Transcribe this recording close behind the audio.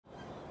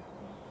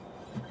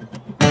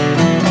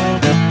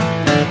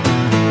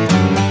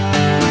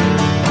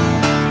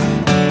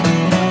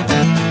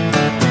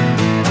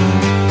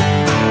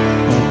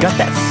Got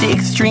that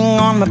sixth string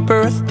on my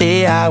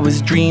birthday, I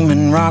was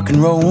dreaming rock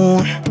and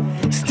roll.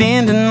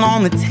 Standing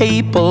on the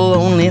table,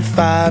 only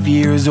 5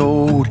 years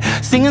old.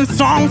 Singing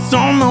songs,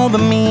 don't know the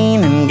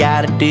meaning.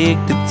 Got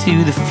addicted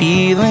to the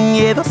feeling.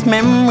 Yeah, those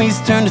memories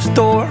turn to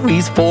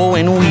stories for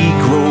when we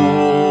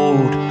grow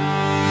old.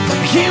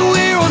 Here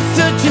we're all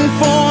searching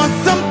for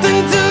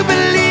something to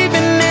believe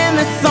in, and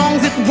the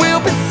songs that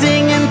we'll be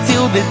singing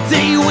till the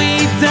day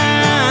we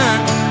die.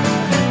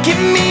 Give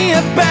me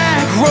a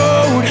back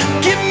road,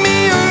 give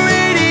me a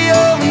radio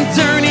and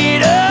turn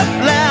it up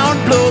loud.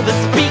 Blow the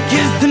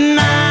speakers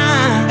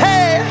tonight.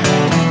 Hey!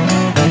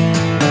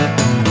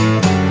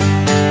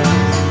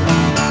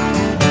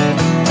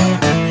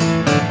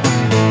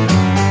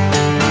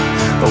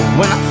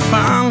 When I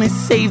finally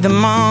saved the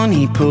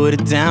money, put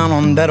it down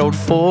on that old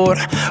Ford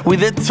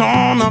with a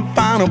torn up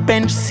vinyl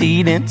bench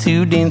seat and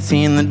 2 dents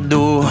in the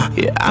door.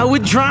 Yeah, I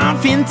would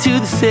drive into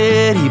the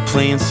city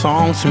playing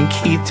songs from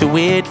Keith to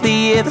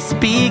Whitley. Yeah, the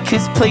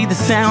speakers played the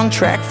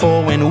soundtrack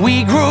for when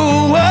we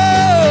grew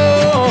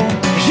up.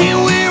 Here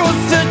we're all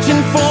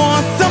searching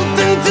for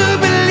something to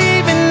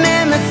believe in,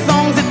 and the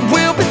songs that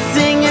we'll be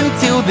singing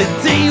till the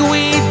day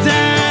we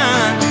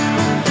die.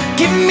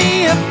 Give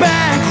me a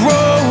back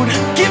road,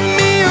 give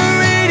me a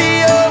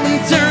radio and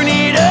turn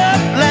it up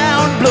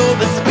loud. Blow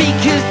the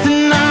speakers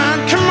tonight,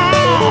 come on.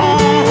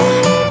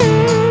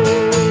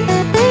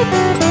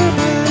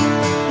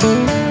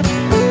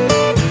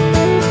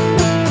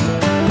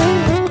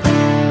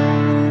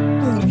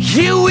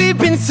 Here we've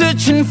been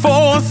searching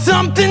for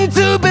something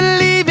to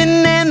believe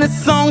in, and the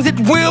songs that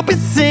we'll be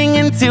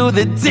singing till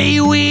the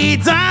day we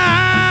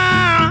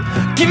die.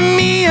 Give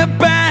me a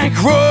back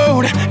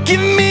road,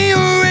 give me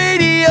a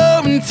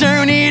radio and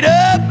turn it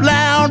up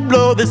loud.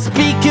 Blow the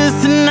speakers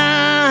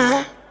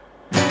tonight.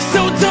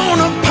 So don't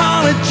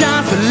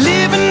apologize for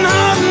living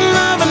hard.